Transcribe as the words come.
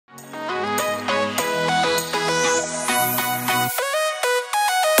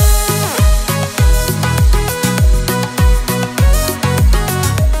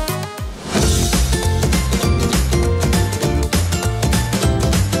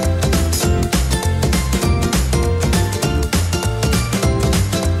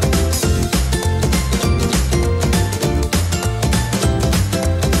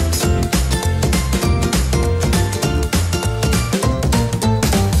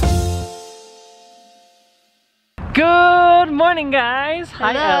Good morning, guys.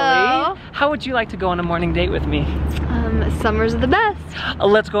 Hello. Hi, Ellie. How would you like to go on a morning date with me? Summer's the best.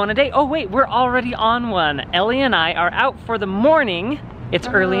 Let's go on a date. Oh wait, we're already on one. Ellie and I are out for the morning. It's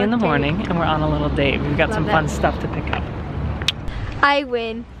early in the morning and we're on a little date. We've got some fun stuff to pick up. I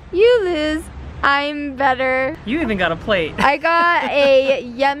win, you lose. I'm better. You even got a plate. I got a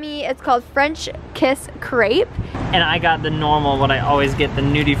yummy, it's called French Kiss Crepe. And I got the normal, what I always get, the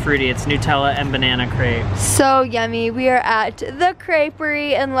Nudie Fruity. It's Nutella and banana crepe. So yummy. We are at the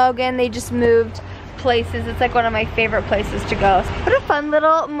Creperie in Logan. They just moved places. It's like one of my favorite places to go. What a fun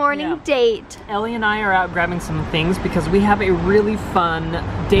little morning date. Ellie and I are out grabbing some things because we have a really fun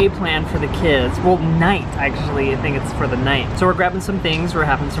day plan for the kids. Well, night actually. I think it's for the night. So we're grabbing some things, we're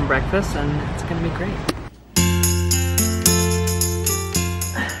having some breakfast, and it's gonna be great.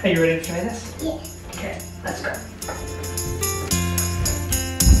 Are you ready to try this? Yes. Okay, let's go.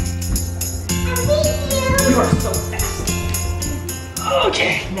 You are so fast.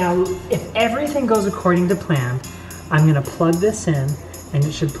 Okay, now if everything goes according to plan, I'm gonna plug this in and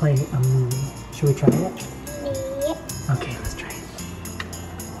it should play a movie. Should we try it? Yep. Okay, let's try it.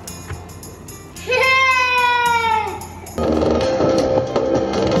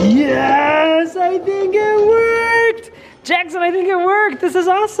 Yes, I think it worked! Jackson, I think it worked. This is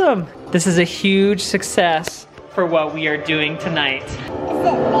awesome. This is a huge success for what we are doing tonight. Is it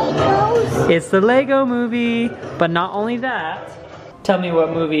Legos? It's the Lego movie, but not only that. Tell me what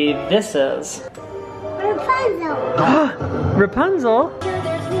movie this is. Rapunzel. Rapunzel?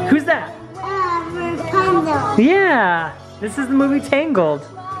 Who's that? Rapunzel. Yeah, this is the movie Tangled.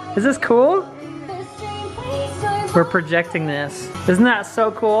 Is this cool? We're projecting this. Isn't that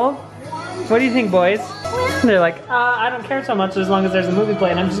so cool? What do you think, boys? They're like, I don't care so much as long as there's a movie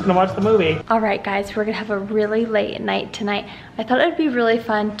playing. I'm just gonna watch the movie. All right, guys, we're gonna have a really late night tonight. I thought it'd be really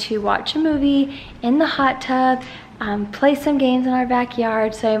fun to watch a movie in the hot tub, play some games in our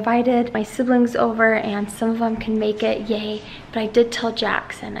backyard. So I invited my siblings over and some of them can make it, yay. But I did tell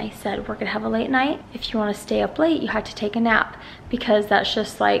Jackson, I said, we're gonna have a late night. If you wanna stay up late, you have to take a nap because that's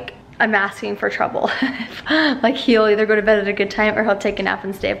just like, I'm asking for trouble. Like he'll either go to bed at a good time or he'll take a nap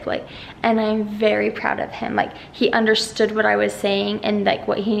and stay up late. And I'm very proud of him. Like he understood what I was saying and like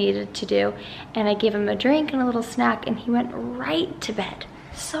what he needed to do. And I gave him a drink and a little snack and he went right to bed.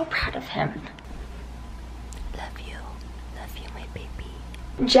 So proud of him. Love you, my baby.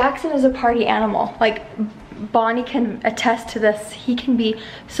 Jackson is a party animal. Like Bonnie can attest to this. He can be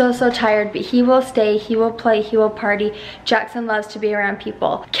so tired, but he will stay, he will play, he will party. Jackson loves to be around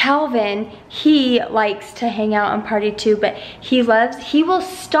people. Calvin, he likes to hang out and party too, but he will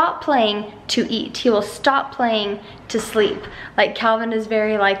stop playing to eat. He will stop playing to sleep. Like Calvin is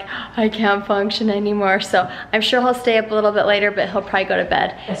very like, I can't function anymore. So I'm sure he'll stay up a little bit later, but he'll probably go to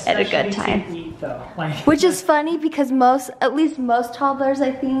bed at a good time. Eat, though. Like, which is funny because at least most toddlers,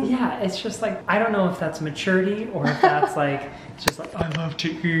 I think. Yeah, it's just like, I don't know if that's maturity or if that's like, it's just like, I love to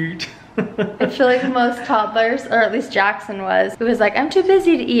eat. I feel like most toddlers, or at least Jackson was, it was like, I'm too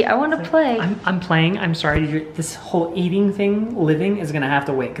busy to eat, I want to play. I'm playing, I'm sorry, this whole eating thing, living, is gonna have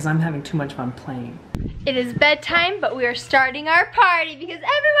to wait because I'm having too much fun playing. It is bedtime, but we are starting our party because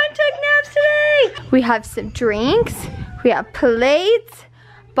everyone took naps today. We have some drinks, we have plates.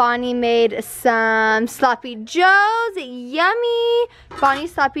 Bonnie made some sloppy joes, yummy.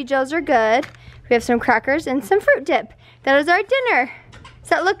 Bonnie's sloppy joes are good. We have some crackers and some fruit dip. That is our dinner. Does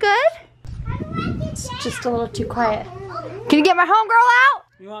that look good? It's just a little too quiet. Can you get my homegirl out?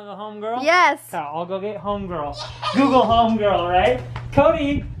 You want the homegirl? Yes. Yeah, I'll go get homegirl. Google homegirl, right?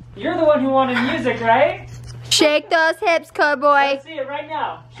 Cody, you're the one who wanted music, right? Shake those hips, code boy. Let's see it right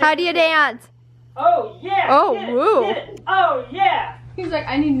now. How do you dance? Oh, yeah. Oh, get it, woo. get it. Oh, yeah. He's like,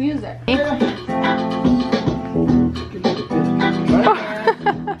 I need music.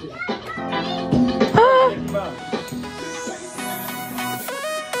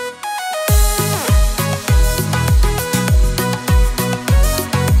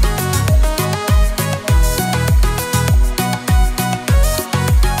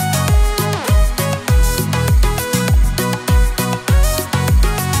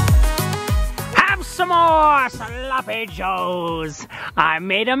 Sloppy Joes. I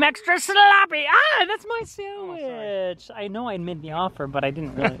made them extra sloppy. Ah, that's my sandwich. I know I made the offer, but I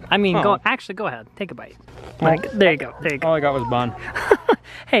didn't really. I mean, go ahead, take a bite. Like, there you go, there you go. All I got was bun.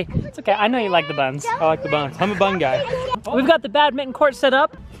 Hey, it's okay. I know you like the buns. I like the buns. I'm a bun guy. We've got the badminton court set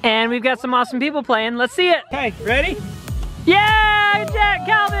up, and we've got some awesome people playing. Let's see it. Okay, ready? Yeah, Jack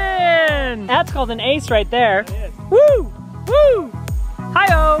Calvin. That's called an ace right there. It is. Woo, woo.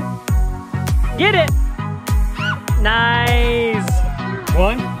 Hi-oh. Get it. Nice.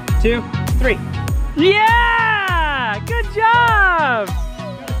 1, 2, 3. Yeah! job!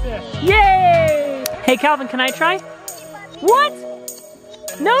 Yay! Hey Calvin, can I try? What?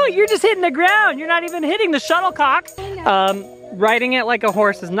 No, you're just hitting the ground. You're not even hitting the shuttlecock. Riding it like a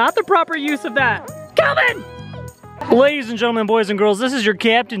horse is not the proper use of that. Calvin! Ladies and gentlemen, boys and girls, this is your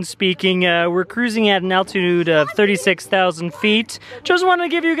captain speaking. We're cruising at an altitude of 36,000 feet. Just wanted to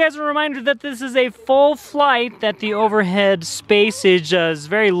give you guys a reminder that this is a full flight, that the overhead spacage is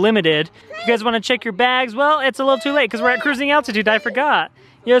very limited. If you guys want to check your bags, well, it's a little too late because we're at cruising altitude, I forgot.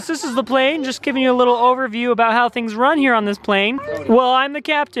 Yes, this is the plane, just giving you a little overview about how things run here on this plane. Well, I'm the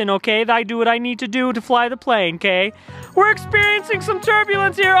captain, okay? I do what I need to do to fly the plane, okay? We're experiencing some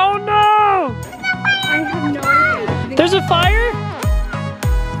turbulence here, oh no! I have no idea. There's a fire?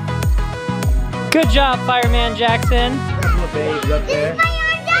 Good job, Fireman Jackson.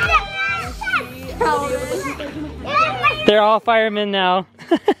 They're all firemen now.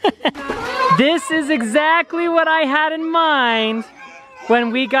 This is exactly what I had in mind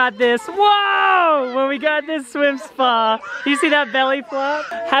when we got this, whoa! When we got this swim spa. You see that belly flop?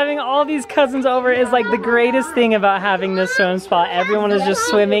 Having all these cousins over is like the greatest thing about having this swim spa. Everyone is just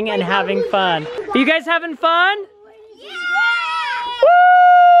swimming and having fun. Are you guys having fun? Yeah! Woo!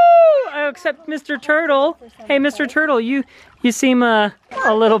 Oh, except Mr. Turtle. Hey, Mr. Turtle, you seem a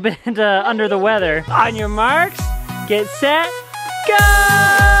little bit under the weather. On your marks, get set, go!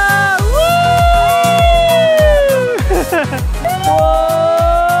 Woo! Whoa!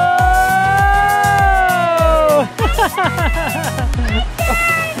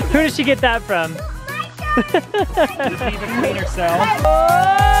 Who did she get that from? Even clean herself.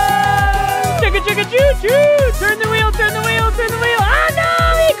 Chugga chugga choo choo! Turn the wheel, turn the wheel, turn the wheel! Oh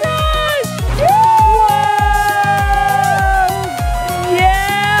no, he crashed! Whoa!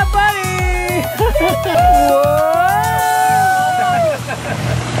 Yeah, buddy!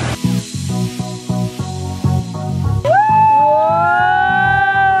 Whoa!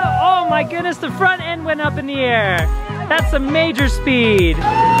 Oh my goodness, the front end went up in the air. That's some major speed.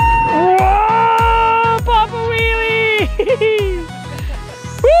 Whoa! Papa Wheelie!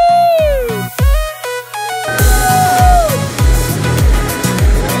 Woo!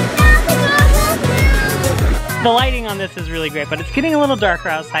 The lighting on this is really great, but it's getting a little darker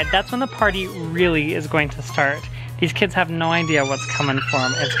outside. That's when the party really is going to start. These kids have no idea what's coming for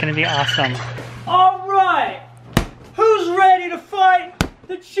them. It's gonna be awesome. All right, who's ready to fight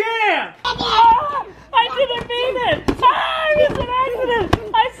the champ? Oh, I didn't mean it. Ah, it was an accident.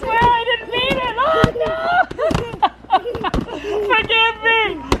 I swear I didn't mean it. Oh no! Forgive me.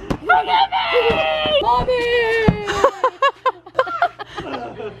 Forgive me. Mommy.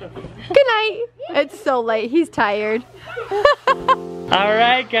 Good night. It's so late. He's tired. All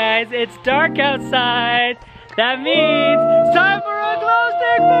right, guys, it's dark outside. That means it's time for a glow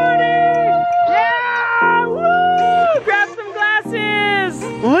stick party! Yeah! Woo! Grab some glasses!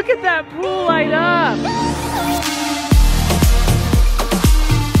 Look at that pool light up!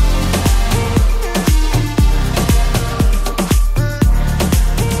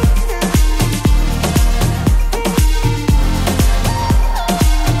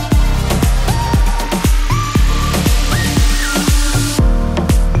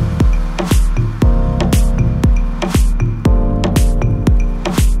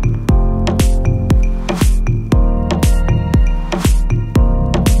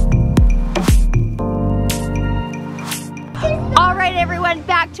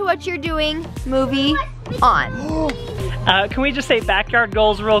 What you're doing, movie on. Can we just say backyard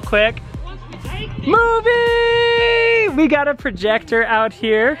goals real quick? Movie! We got a projector out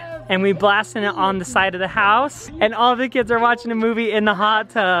here and we blasting it on the side of the house and all the kids are watching a movie in the hot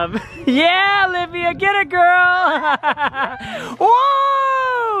tub. Yeah, Olivia, get it, girl!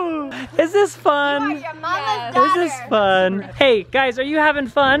 Whoa! Is this fun? Is this fun? Hey, guys, are you having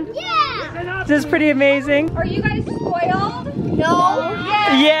fun? Yeah! Is this pretty amazing? Are you guys spoiled? No.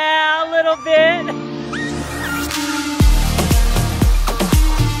 Yeah, a little bit.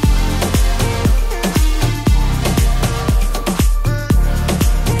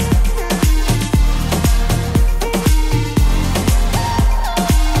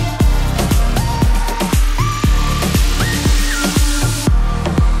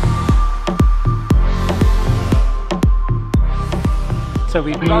 So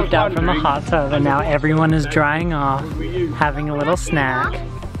we've moved out from the hot tub and now everyone is drying off, having a little snack.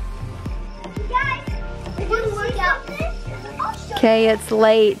 Okay, it's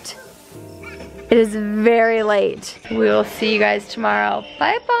late. It is very late. We will see you guys tomorrow.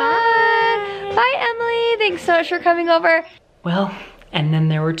 Bye-bye. Bye, Emily. Thanks so much for coming over. Well, and then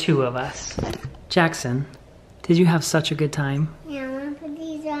there were two of us. Jackson, did you have such a good time? Yeah, I want to put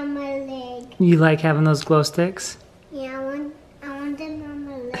these on my leg. You like having those glow sticks? Yeah, I want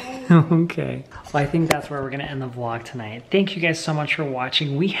Okay. Well, I think that's where we're gonna end the vlog tonight. Thank you guys so much for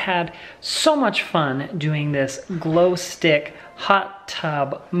watching. We had so much fun doing this glow stick hot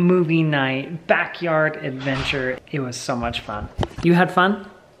tub movie night backyard adventure. It was so much fun. You had fun?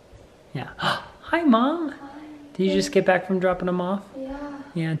 Yeah. Hi, Mom. Hi. Did you just get back from dropping them off? Yeah.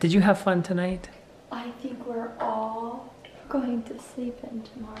 Yeah. Did you have fun tonight? I think we're all going to sleep in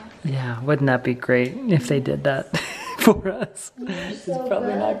tomorrow. Yeah. Wouldn't that be great if they did that for us? It's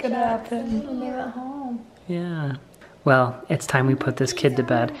probably not gonna happen. When they're at home. Yeah. Well, it's time we put this kid to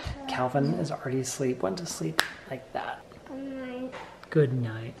bed. Calvin is already asleep. Went to sleep like that. Good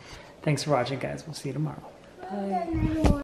night. Thanks for watching, guys. We'll see you tomorrow. Bye.